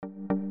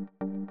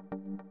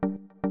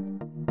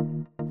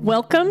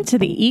Welcome to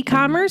the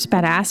E-commerce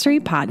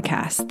Badassery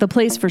Podcast, the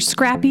place for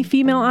scrappy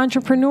female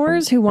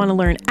entrepreneurs who want to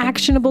learn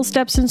actionable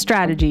steps and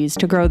strategies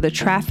to grow the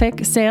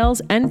traffic,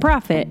 sales, and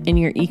profit in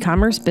your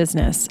e-commerce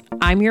business.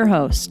 I'm your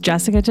host,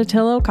 Jessica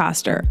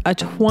Totillo-Coster, a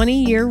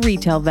 20-year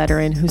retail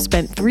veteran who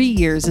spent 3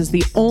 years as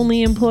the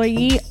only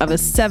employee of a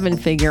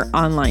 7-figure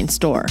online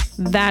store.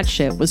 That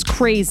shit was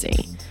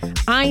crazy.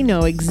 I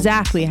know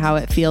exactly how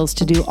it feels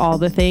to do all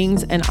the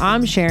things, and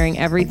I'm sharing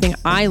everything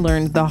I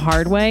learned the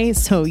hard way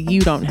so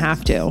you don't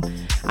have to.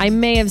 I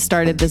may have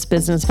started this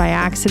business by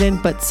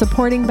accident, but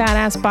supporting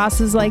badass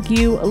bosses like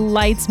you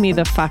lights me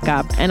the fuck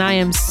up, and I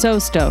am so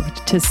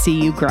stoked to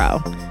see you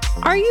grow.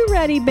 Are you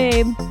ready,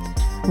 babe?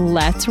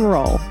 Let's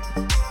roll.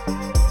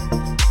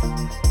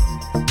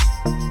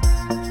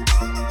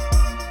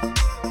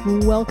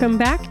 Welcome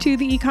back to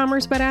the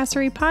E-commerce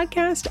Badassery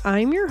Podcast.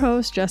 I'm your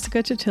host,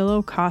 Jessica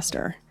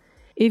Totillo-Coster.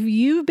 If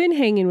you've been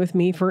hanging with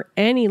me for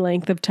any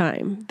length of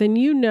time, then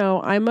you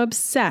know I'm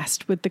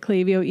obsessed with the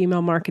Klaviyo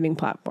email marketing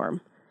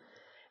platform.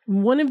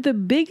 One of the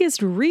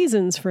biggest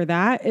reasons for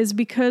that is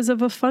because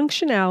of a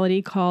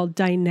functionality called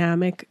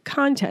dynamic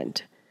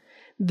content.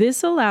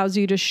 This allows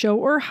you to show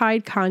or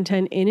hide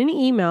content in an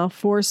email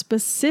for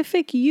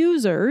specific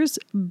users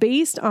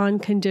based on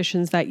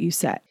conditions that you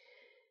set.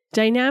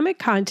 Dynamic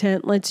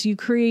content lets you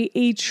create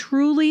a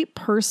truly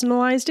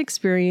personalized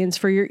experience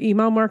for your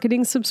email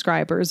marketing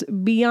subscribers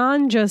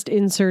beyond just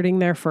inserting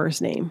their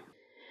first name.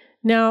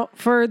 Now,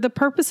 for the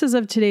purposes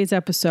of today's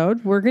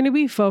episode, we're going to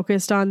be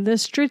focused on the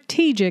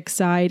strategic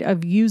side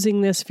of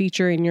using this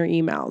feature in your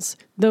emails,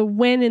 the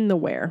when and the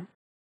where.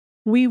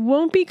 We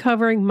won't be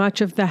covering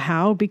much of the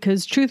how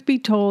because, truth be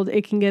told,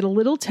 it can get a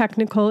little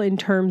technical in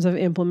terms of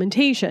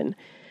implementation.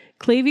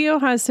 Klaviyo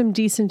has some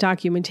decent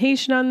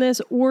documentation on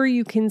this, or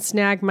you can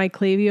snag my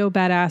Klaviyo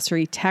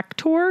Badassery Tech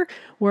Tour,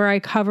 where I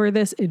cover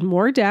this in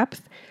more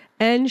depth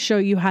and show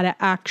you how to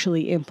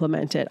actually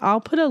implement it.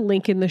 I'll put a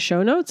link in the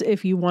show notes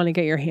if you want to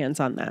get your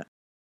hands on that.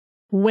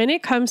 When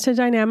it comes to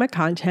dynamic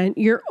content,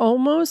 you're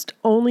almost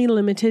only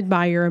limited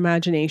by your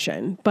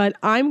imagination, but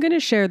I'm going to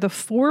share the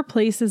 4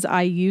 places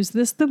I use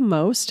this the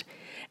most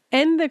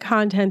and the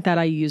content that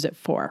I use it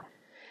for.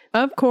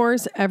 Of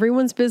course,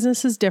 everyone's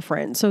business is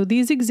different, so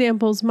these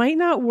examples might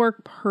not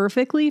work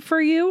perfectly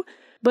for you,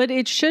 but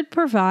it should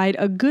provide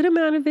a good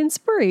amount of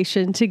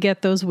inspiration to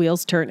get those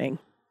wheels turning.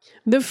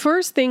 The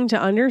first thing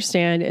to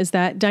understand is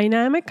that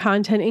dynamic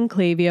content in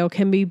Klaviyo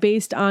can be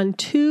based on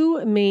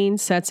 2 main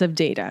sets of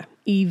data,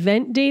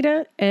 event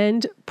data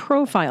and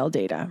profile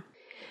data.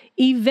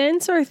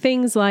 Events are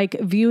things like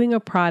viewing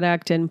a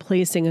product and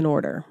placing an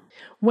order.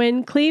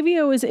 When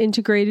Klaviyo is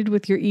integrated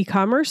with your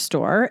e-commerce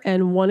store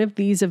and one of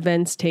these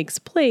events takes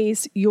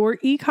place, your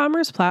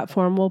e-commerce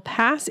platform will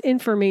pass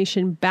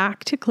information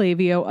back to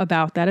Klaviyo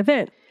about that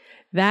event.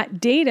 That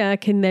data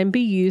can then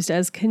be used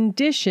as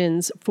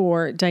conditions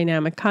for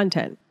dynamic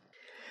content.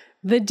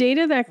 The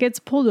data that gets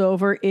pulled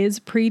over is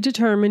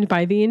predetermined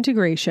by the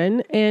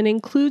integration and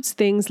includes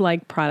things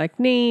like product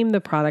name,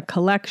 the product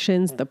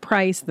collections, the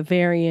price, the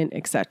variant,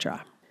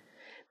 etc.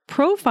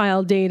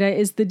 Profile data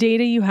is the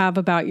data you have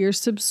about your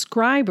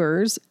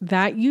subscribers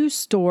that you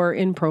store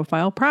in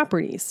profile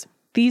properties.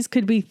 These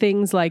could be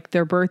things like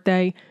their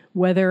birthday,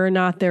 whether or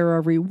not they're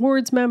a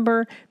rewards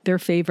member, their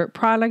favorite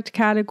product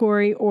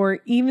category, or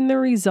even the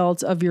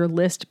results of your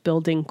list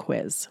building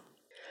quiz.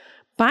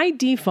 By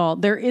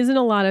default, there isn't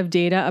a lot of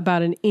data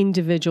about an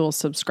individual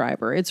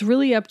subscriber. It's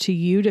really up to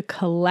you to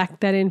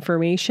collect that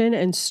information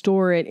and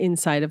store it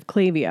inside of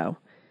Klaviyo.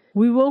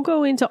 We won't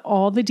go into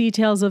all the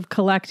details of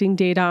collecting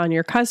data on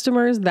your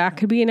customers. That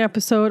could be an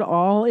episode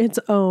all its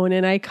own,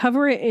 and I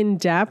cover it in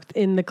depth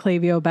in the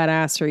Klaviyo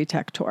Badassery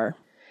Tech Tour.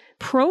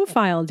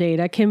 Profile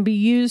data can be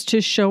used to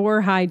show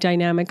or hide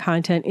dynamic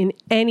content in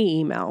any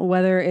email,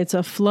 whether it's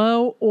a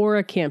flow or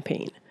a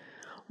campaign,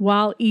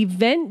 while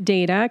event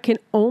data can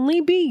only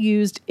be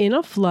used in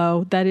a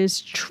flow that is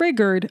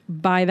triggered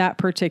by that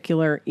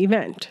particular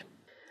event.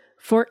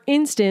 For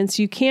instance,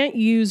 you can't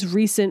use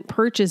recent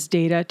purchase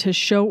data to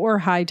show or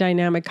hide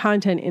dynamic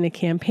content in a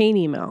campaign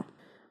email,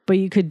 but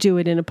you could do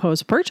it in a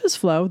post-purchase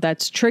flow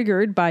that's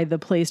triggered by the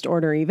placed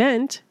order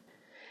event.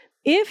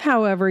 If,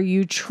 however,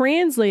 you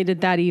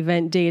translated that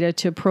event data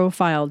to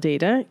profile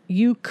data,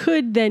 you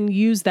could then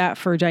use that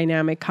for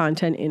dynamic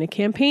content in a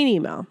campaign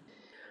email.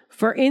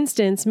 For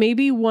instance,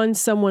 maybe once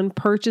someone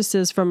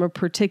purchases from a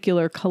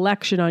particular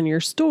collection on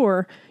your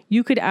store,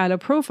 you could add a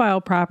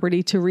profile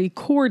property to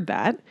record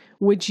that,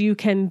 which you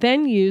can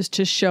then use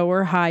to show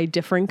or hide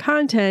different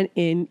content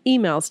in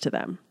emails to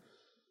them.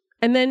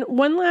 And then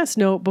one last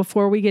note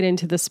before we get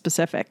into the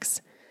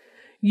specifics.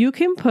 You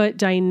can put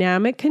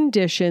dynamic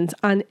conditions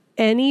on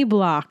any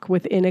block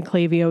within a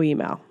Klaviyo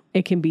email.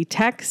 It can be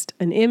text,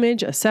 an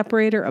image, a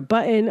separator, a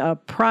button, a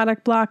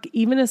product block,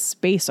 even a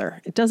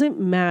spacer. It doesn't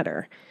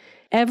matter.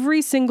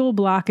 Every single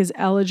block is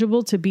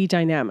eligible to be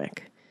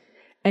dynamic.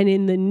 And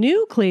in the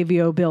new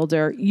Klaviyo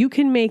Builder, you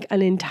can make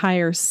an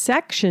entire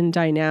section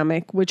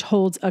dynamic, which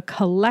holds a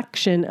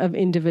collection of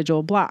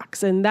individual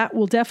blocks. And that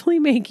will definitely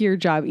make your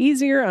job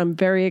easier. I'm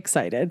very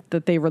excited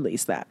that they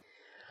released that.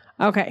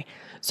 Okay,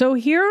 so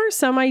here are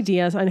some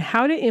ideas on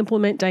how to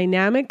implement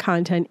dynamic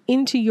content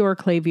into your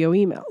Klaviyo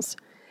emails.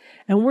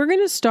 And we're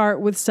going to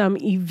start with some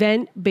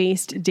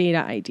event-based data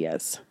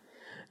ideas.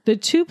 The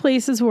two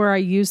places where I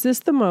use this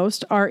the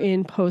most are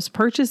in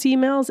post-purchase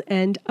emails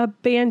and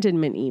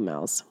abandonment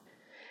emails.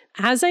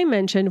 As I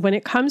mentioned, when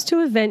it comes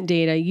to event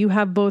data, you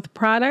have both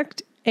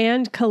product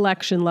and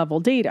collection level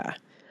data.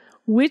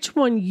 Which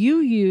one you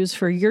use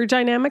for your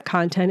dynamic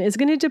content is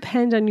going to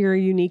depend on your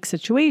unique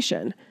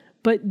situation.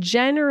 But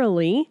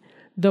generally,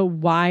 the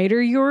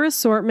wider your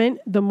assortment,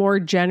 the more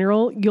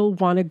general you'll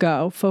want to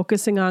go,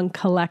 focusing on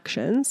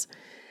collections.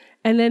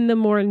 And then the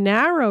more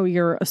narrow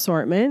your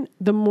assortment,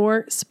 the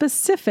more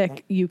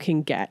specific you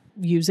can get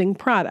using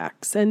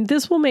products. And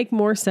this will make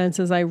more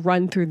sense as I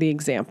run through the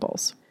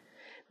examples.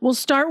 We'll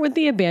start with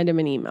the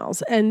abandonment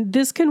emails, and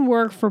this can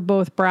work for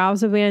both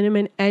browse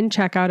abandonment and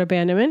checkout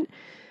abandonment.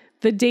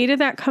 The data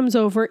that comes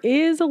over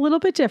is a little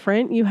bit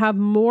different. You have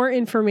more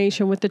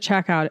information with the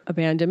checkout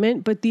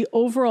abandonment, but the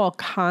overall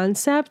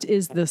concept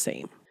is the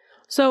same.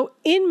 So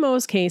in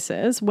most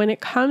cases, when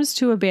it comes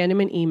to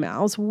abandonment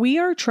emails, we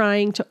are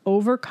trying to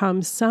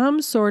overcome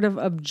some sort of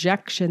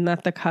objection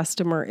that the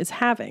customer is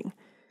having.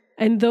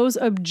 And those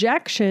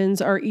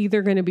objections are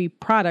either going to be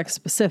product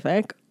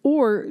specific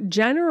or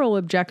general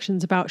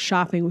objections about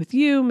shopping with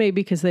you,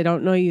 maybe because they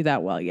don't know you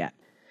that well yet.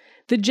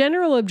 The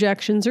general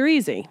objections are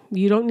easy.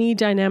 You don't need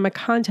dynamic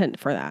content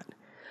for that.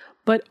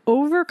 But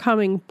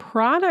overcoming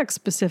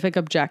product-specific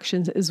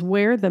objections is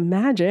where the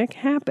magic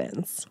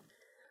happens.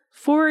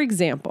 For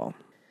example,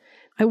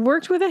 I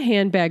worked with a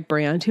handbag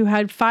brand who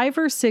had 5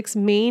 or 6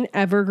 main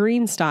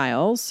evergreen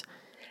styles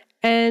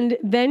and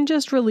then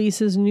just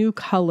releases new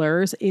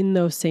colors in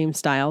those same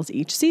styles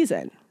each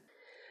season.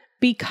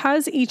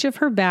 Because each of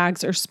her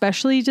bags are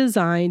specially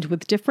designed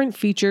with different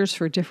features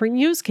for different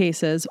use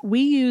cases,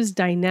 we use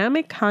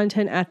dynamic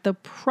content at the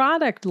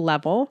product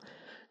level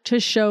to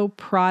show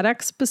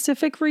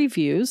product-specific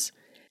reviews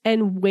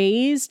and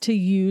ways to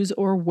use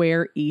or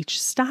wear each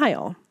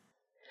style.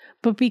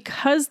 But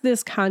because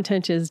this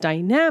content is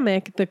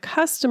dynamic, the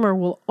customer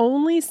will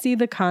only see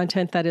the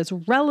content that is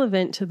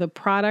relevant to the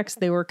products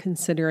they were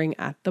considering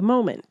at the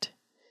moment.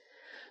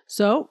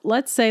 So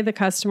let's say the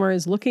customer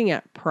is looking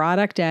at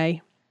product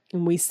A,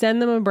 and we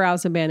send them a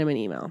browse abandonment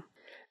email.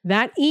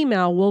 That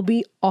email will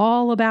be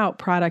all about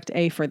product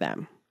A for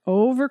them,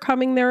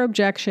 overcoming their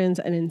objections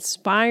and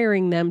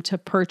inspiring them to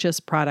purchase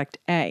product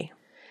A.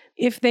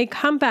 If they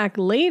come back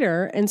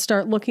later and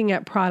start looking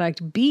at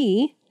product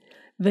B,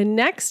 the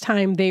next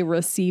time they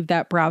receive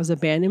that browse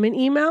abandonment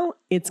email,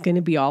 it's going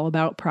to be all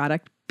about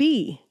product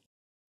B.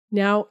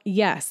 Now,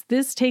 yes,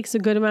 this takes a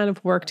good amount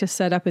of work to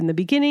set up in the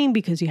beginning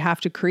because you have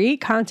to create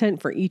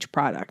content for each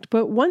product.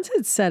 But once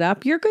it's set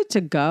up, you're good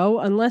to go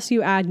unless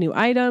you add new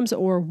items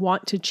or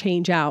want to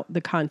change out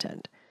the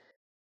content.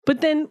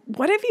 But then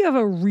what if you have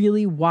a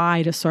really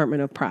wide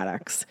assortment of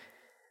products?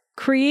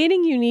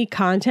 Creating unique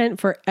content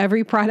for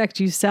every product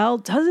you sell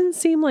doesn't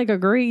seem like a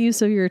great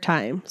use of your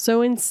time.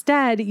 So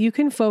instead, you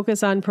can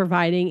focus on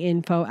providing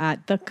info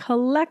at the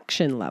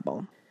collection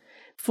level.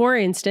 For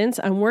instance,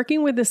 I'm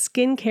working with a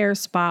skincare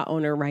spa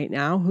owner right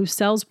now who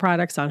sells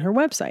products on her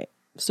website.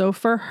 So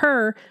for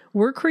her,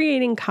 we're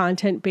creating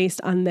content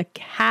based on the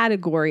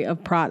category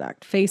of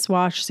product, face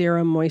wash,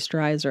 serum,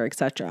 moisturizer,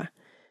 etc.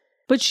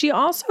 But she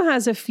also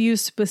has a few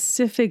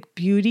specific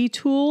beauty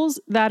tools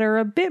that are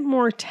a bit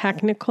more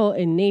technical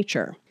in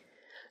nature.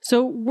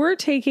 So we're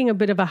taking a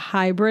bit of a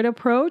hybrid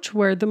approach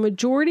where the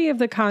majority of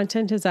the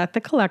content is at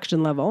the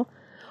collection level,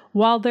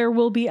 while there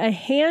will be a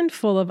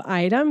handful of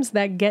items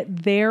that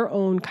get their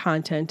own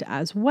content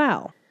as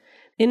well.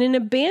 In an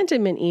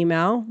abandonment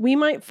email, we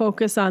might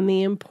focus on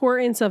the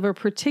importance of a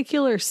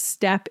particular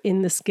step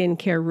in the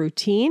skincare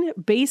routine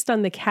based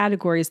on the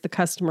categories the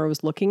customer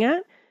was looking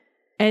at.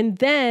 And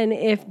then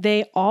if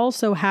they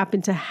also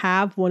happen to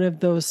have one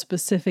of those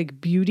specific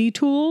beauty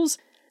tools,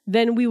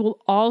 then we will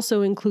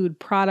also include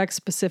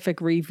product-specific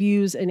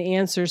reviews and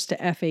answers to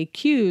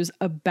FAQs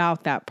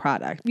about that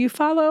product. You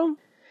follow?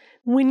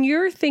 When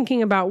you're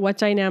thinking about what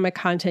dynamic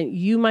content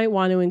you might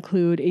want to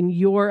include in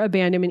your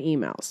abandonment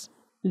emails,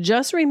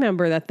 just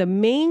remember that the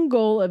main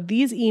goal of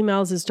these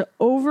emails is to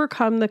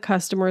overcome the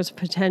customer's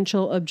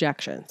potential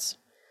objections.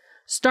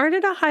 Start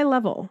at a high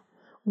level.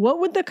 What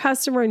would the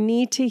customer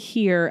need to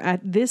hear at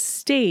this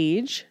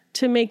stage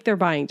to make their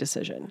buying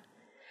decision?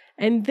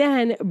 And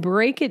then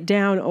break it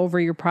down over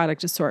your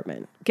product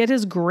assortment. Get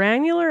as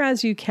granular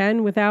as you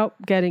can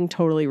without getting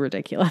totally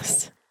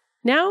ridiculous.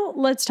 Now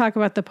let's talk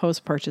about the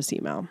post-purchase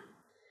email.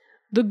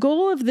 The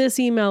goal of this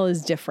email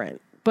is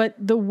different, but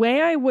the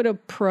way I would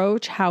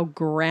approach how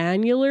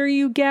granular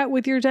you get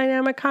with your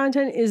dynamic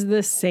content is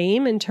the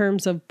same in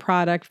terms of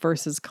product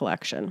versus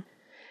collection.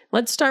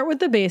 Let's start with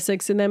the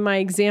basics, and then my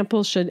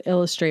examples should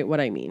illustrate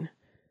what I mean.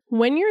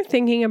 When you're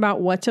thinking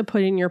about what to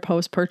put in your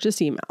post-purchase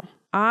email,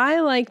 I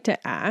like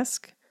to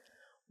ask,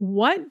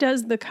 what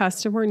does the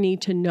customer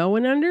need to know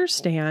and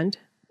understand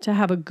to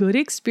have a good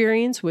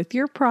experience with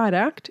your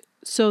product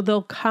so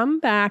they'll come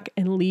back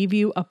and leave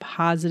you a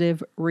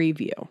positive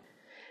review?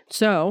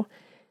 So,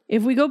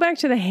 If we go back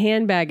to the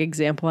handbag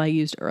example I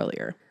used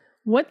earlier,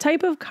 what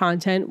type of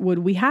content would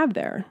we have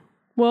there?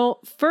 Well,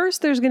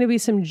 first, there's going to be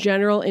some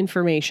general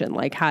information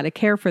like how to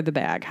care for the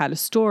bag, how to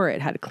store it,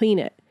 how to clean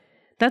it.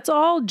 That's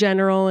all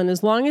general, and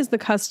as long as the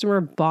customer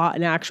bought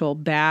an actual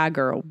bag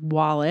or a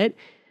wallet,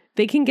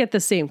 they can get the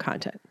same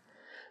content.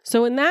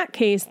 So in that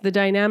case, the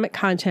dynamic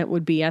content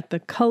would be at the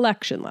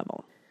collection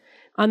level.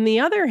 On the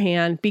other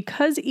hand,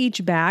 because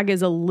each bag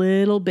is a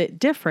little bit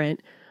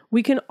different,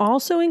 we can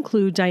also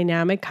include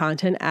dynamic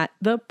content at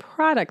the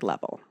product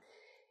level.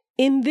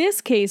 In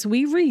this case,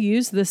 we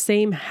reuse the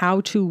same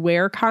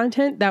how-to-wear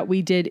content that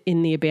we did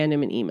in the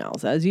abandonment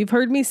emails. As you've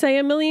heard me say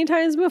a million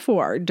times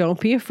before, don't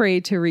be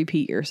afraid to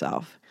repeat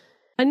yourself.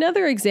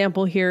 Another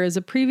example here is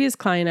a previous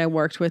client I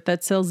worked with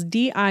that sells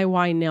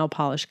DIY nail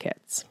polish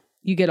kits.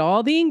 You get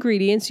all the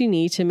ingredients you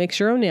need to mix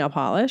your own nail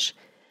polish,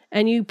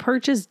 and you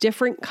purchase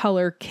different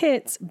color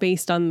kits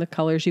based on the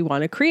colors you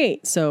want to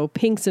create. So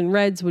pinks and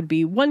reds would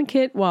be one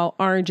kit, while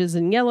oranges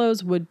and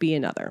yellows would be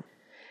another.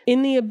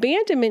 In the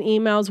abandonment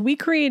emails, we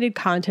created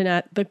content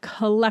at the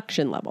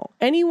collection level.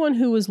 Anyone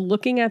who was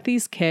looking at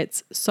these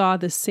kits saw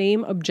the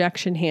same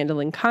objection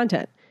handling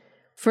content.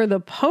 For the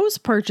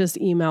post-purchase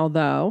email,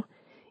 though,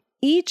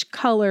 each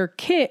color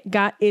kit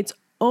got its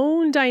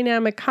own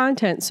dynamic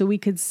content, so we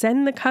could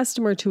send the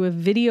customer to a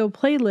video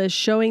playlist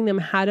showing them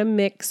how to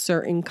mix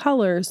certain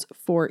colors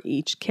for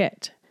each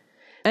kit.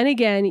 And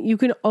again, you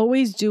can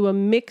always do a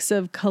mix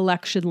of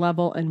collection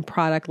level and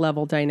product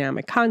level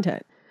dynamic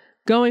content.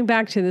 Going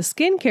back to the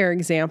skincare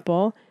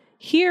example,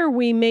 here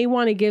we may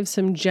want to give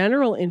some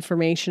general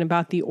information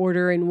about the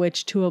order in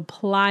which to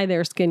apply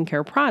their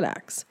skincare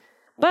products.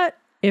 But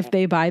if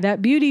they buy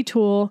that beauty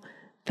tool,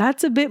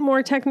 that's a bit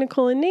more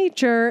technical in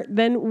nature,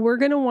 then we're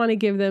going to want to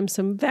give them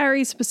some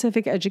very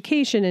specific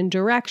education and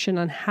direction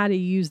on how to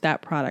use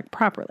that product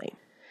properly.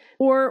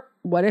 Or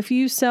what if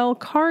you sell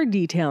car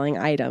detailing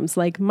items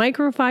like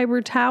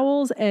microfiber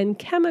towels and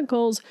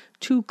chemicals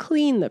to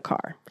clean the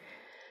car?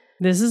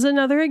 This is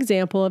another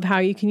example of how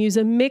you can use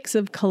a mix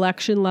of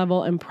collection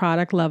level and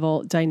product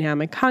level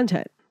dynamic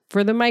content.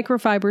 For the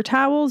microfiber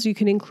towels, you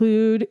can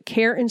include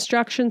care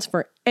instructions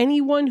for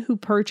anyone who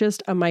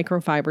purchased a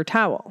microfiber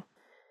towel.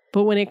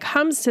 But when it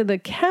comes to the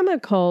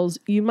chemicals,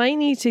 you might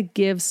need to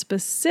give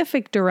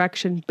specific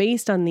direction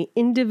based on the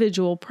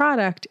individual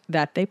product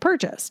that they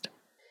purchased.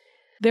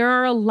 There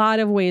are a lot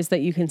of ways that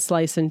you can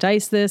slice and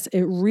dice this.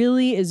 It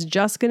really is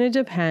just going to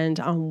depend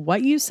on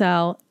what you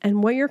sell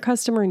and what your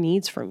customer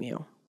needs from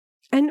you.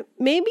 And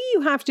maybe you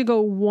have to go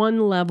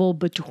one level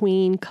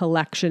between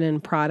collection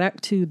and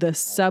product to the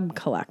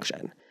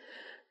sub-collection.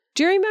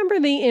 Do you remember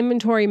the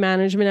inventory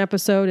management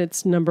episode?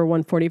 It's number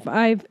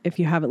 145, if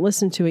you haven't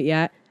listened to it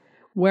yet,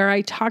 where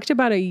I talked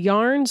about a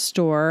yarn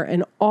store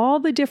and all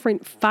the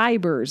different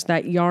fibers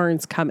that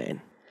yarns come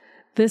in.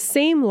 The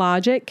same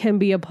logic can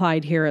be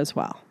applied here as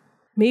well.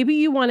 Maybe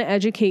you want to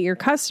educate your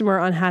customer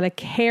on how to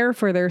care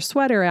for their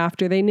sweater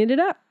after they knit it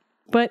up.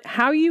 But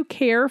how you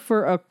care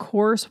for a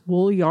coarse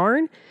wool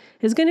yarn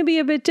is going to be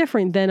a bit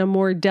different than a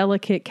more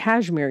delicate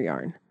cashmere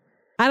yarn.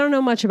 I don't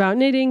know much about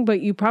knitting,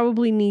 but you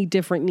probably need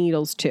different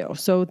needles too.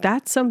 So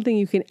that's something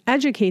you can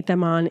educate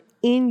them on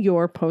in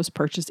your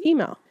post-purchase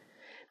email.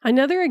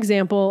 Another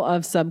example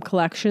of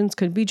sub-collections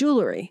could be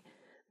jewelry.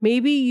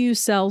 Maybe you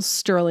sell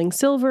sterling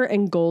silver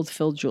and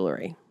gold-filled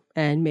jewelry.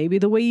 And maybe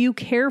the way you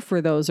care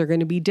for those are going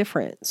to be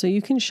different. So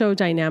you can show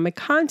dynamic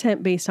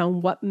content based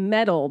on what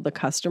metal the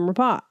customer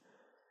bought.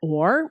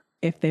 Or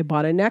if they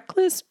bought a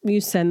necklace,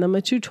 you send them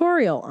a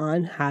tutorial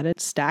on how to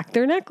stack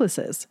their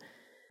necklaces.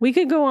 We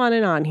could go on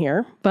and on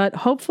here, but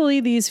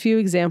hopefully these few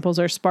examples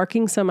are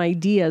sparking some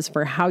ideas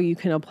for how you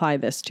can apply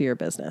this to your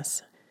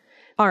business.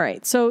 All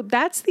right, so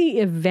that's the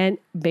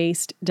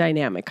event-based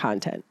dynamic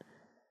content.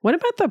 What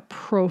about the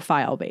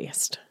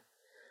profile-based?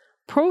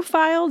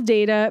 Profile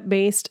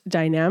data-based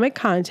dynamic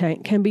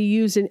content can be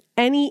used in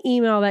any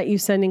email that you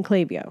send in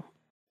Klaviyo,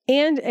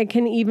 and it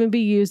can even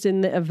be used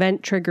in the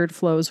event-triggered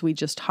flows we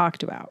just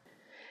talked about.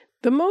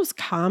 The most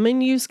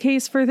common use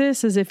case for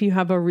this is if you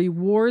have a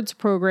rewards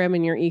program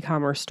in your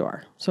e-commerce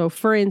store. So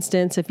for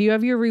instance, if you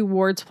have your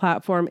rewards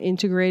platform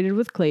integrated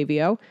with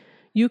Klaviyo,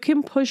 you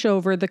can push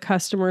over the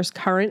customer's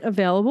current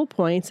available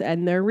points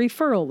and their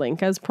referral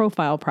link as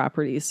profile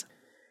properties.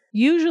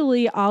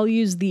 Usually, I'll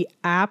use the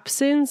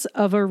absence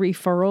of a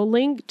referral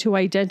link to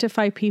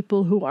identify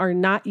people who are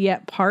not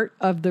yet part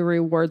of the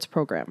rewards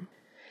program.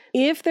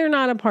 If they're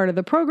not a part of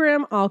the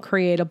program, I'll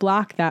create a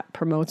block that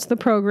promotes the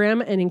program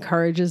and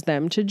encourages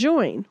them to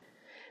join.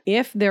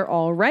 If they're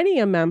already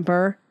a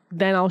member,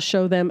 then I'll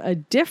show them a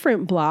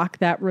different block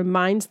that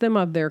reminds them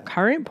of their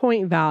current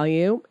point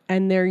value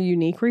and their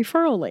unique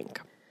referral link.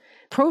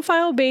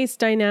 Profile-based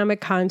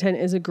dynamic content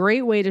is a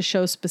great way to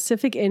show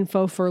specific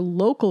info for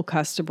local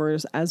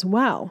customers as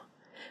well.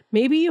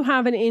 Maybe you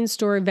have an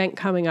in-store event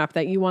coming up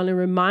that you want to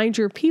remind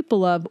your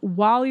people of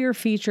while you're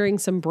featuring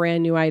some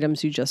brand new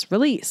items you just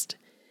released.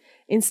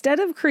 Instead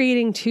of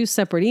creating two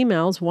separate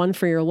emails, one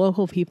for your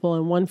local people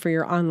and one for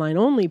your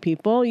online-only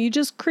people, you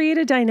just create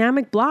a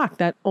dynamic block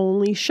that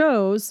only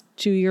shows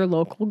to your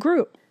local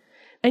group.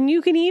 And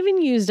you can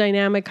even use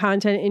dynamic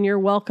content in your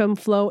welcome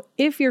flow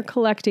if you're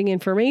collecting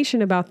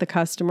information about the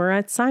customer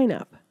at sign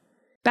up.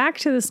 Back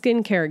to the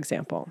skincare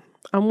example.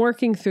 I'm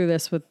working through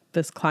this with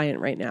this client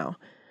right now.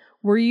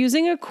 We're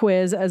using a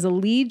quiz as a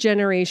lead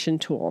generation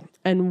tool,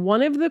 and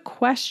one of the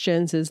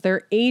questions is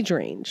their age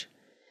range.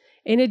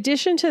 In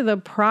addition to the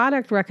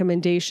product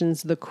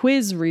recommendations the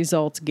quiz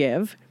results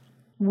give,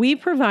 we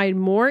provide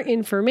more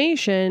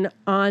information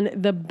on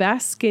the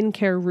best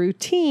skincare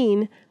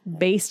routine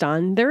based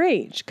on their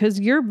age, because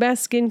your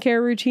best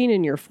skincare routine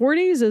in your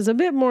 40s is a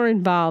bit more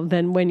involved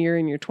than when you're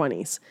in your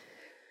 20s.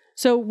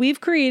 So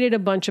we've created a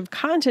bunch of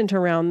content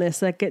around this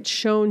that gets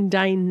shown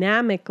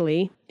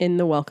dynamically in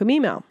the welcome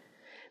email.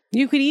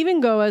 You could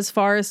even go as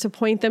far as to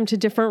point them to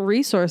different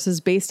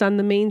resources based on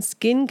the main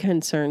skin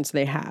concerns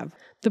they have.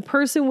 The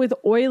person with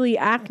oily,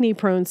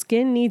 acne-prone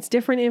skin needs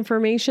different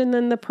information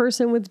than the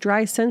person with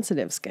dry,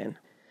 sensitive skin.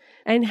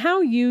 And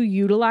how you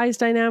utilize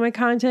dynamic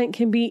content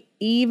can be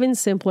even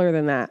simpler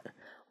than that.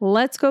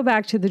 Let's go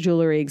back to the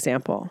jewelry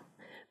example.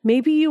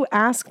 Maybe you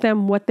ask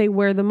them what they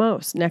wear the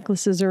most,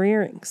 necklaces or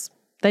earrings.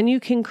 Then you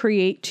can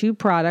create 2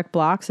 product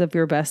blocks of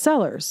your best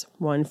sellers,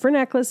 one for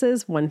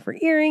necklaces, one for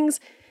earrings,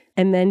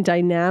 and then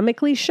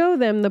dynamically show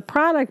them the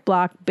product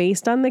block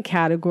based on the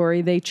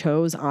category they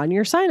chose on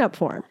your sign-up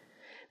form.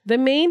 The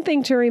main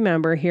thing to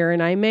remember here,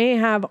 and I may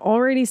have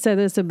already said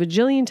this a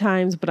bajillion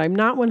times, but I'm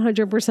not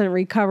 100%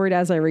 recovered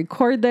as I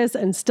record this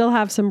and still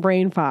have some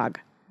brain fog.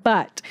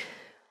 But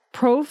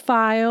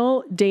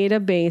profile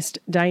data-based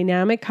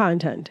dynamic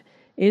content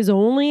is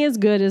only as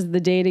good as the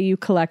data you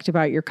collect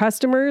about your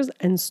customers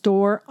and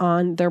store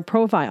on their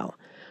profile.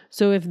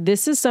 So if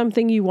this is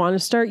something you want to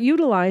start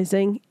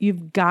utilizing,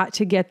 you've got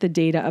to get the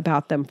data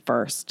about them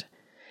first.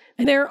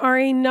 There are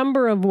a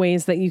number of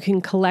ways that you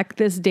can collect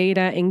this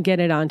data and get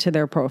it onto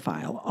their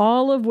profile,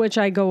 all of which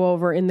I go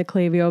over in the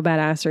Klaviyo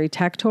Badassery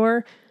Tech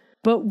Tour.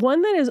 But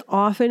one that is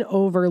often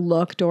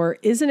overlooked or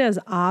isn't as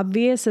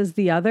obvious as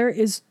the other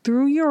is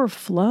through your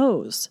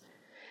flows.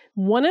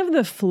 One of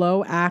the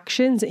flow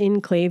actions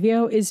in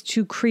Klaviyo is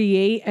to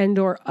create and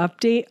or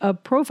update a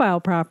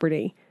profile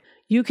property.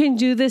 You can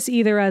do this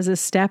either as a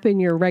step in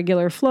your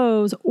regular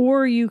flows,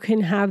 or you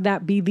can have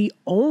that be the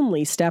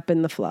only step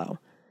in the flow.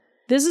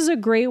 This is a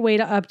great way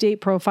to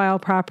update profile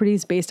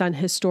properties based on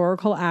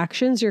historical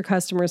actions your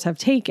customers have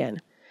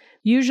taken.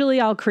 Usually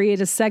I'll create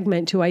a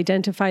segment to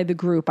identify the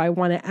group I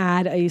want to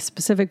add a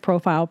specific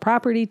profile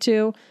property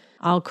to.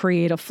 I'll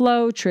create a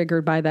flow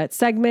triggered by that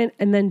segment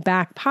and then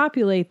back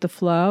populate the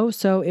flow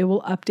so it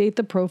will update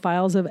the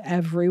profiles of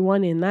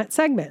everyone in that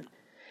segment.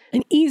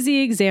 An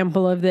easy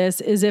example of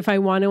this is if I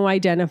want to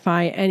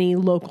identify any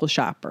local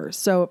shoppers.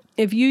 So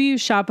if you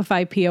use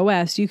Shopify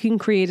POS, you can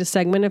create a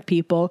segment of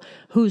people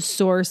whose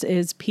source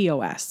is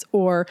POS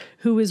or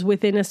who is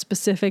within a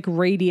specific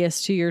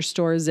radius to your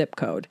store zip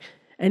code,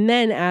 and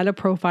then add a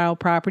profile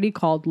property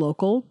called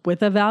local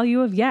with a value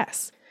of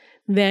yes.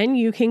 Then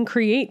you can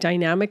create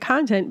dynamic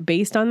content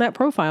based on that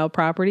profile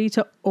property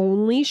to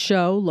only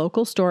show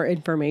local store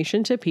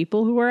information to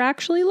people who are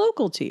actually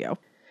local to you.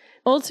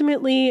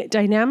 Ultimately,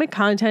 dynamic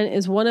content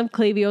is one of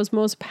Klaviyo's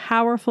most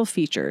powerful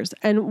features,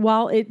 and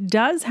while it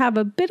does have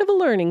a bit of a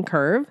learning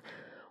curve,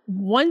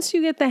 once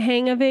you get the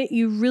hang of it,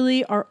 you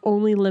really are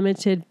only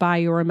limited by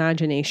your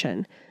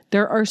imagination.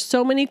 There are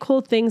so many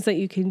cool things that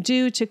you can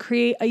do to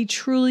create a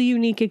truly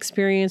unique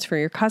experience for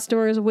your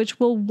customers, which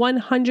will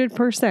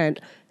 100%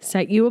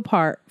 set you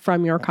apart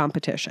from your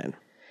competition.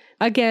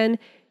 Again,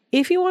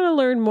 if you want to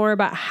learn more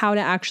about how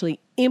to actually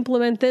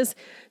implement this,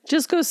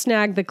 just go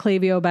snag the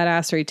Klaviyo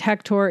Badassery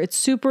Tech Tour. It's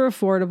super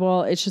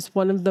affordable. It's just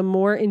one of the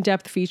more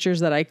in-depth features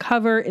that I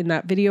cover in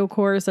that video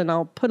course, and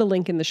I'll put a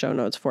link in the show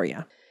notes for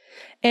you.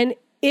 And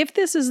if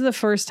this is the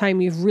first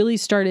time you've really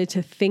started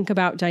to think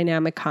about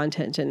dynamic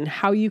content and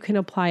how you can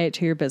apply it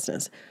to your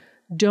business,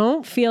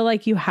 don't feel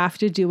like you have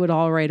to do it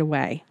all right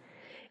away.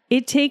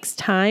 It takes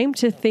time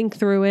to think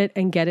through it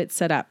and get it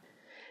set up.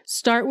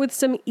 Start with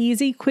some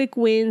easy, quick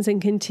wins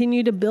and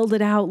continue to build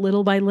it out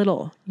little by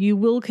little. You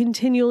will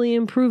continually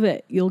improve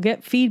it. You'll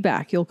get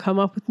feedback. You'll come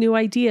up with new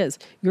ideas.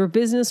 Your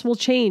business will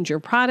change. Your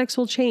products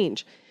will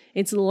change.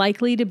 It's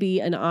likely to be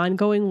an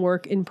ongoing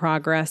work in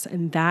progress,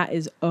 and that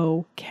is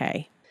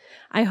okay.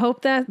 I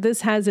hope that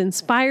this has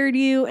inspired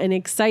you and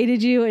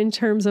excited you in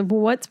terms of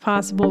what's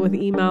possible with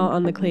email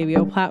on the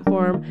Klaviyo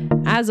platform.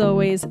 As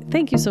always,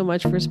 thank you so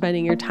much for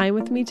spending your time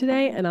with me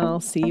today, and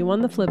I'll see you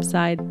on the flip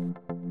side.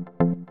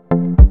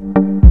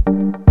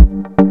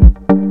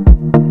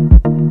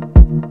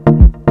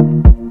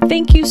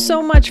 Thank you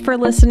so much for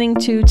listening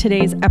to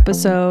today's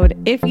episode.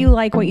 If you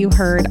like what you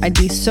heard, I'd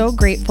be so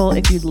grateful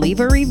if you'd leave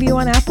a review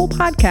on Apple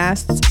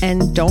Podcasts,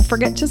 and don't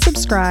forget to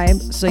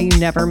subscribe so you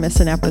never miss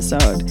an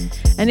episode.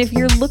 And if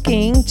you're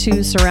looking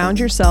to surround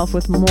yourself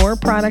with more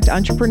product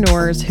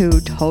entrepreneurs who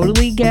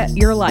totally get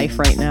your life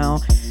right now,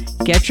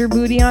 get your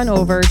booty on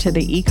over to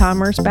the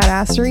E-commerce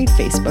Badassery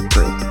Facebook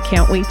group.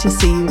 Can't wait to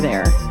see you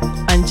there.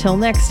 Until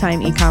next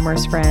time,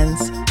 e-commerce friends,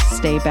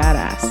 stay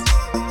badass.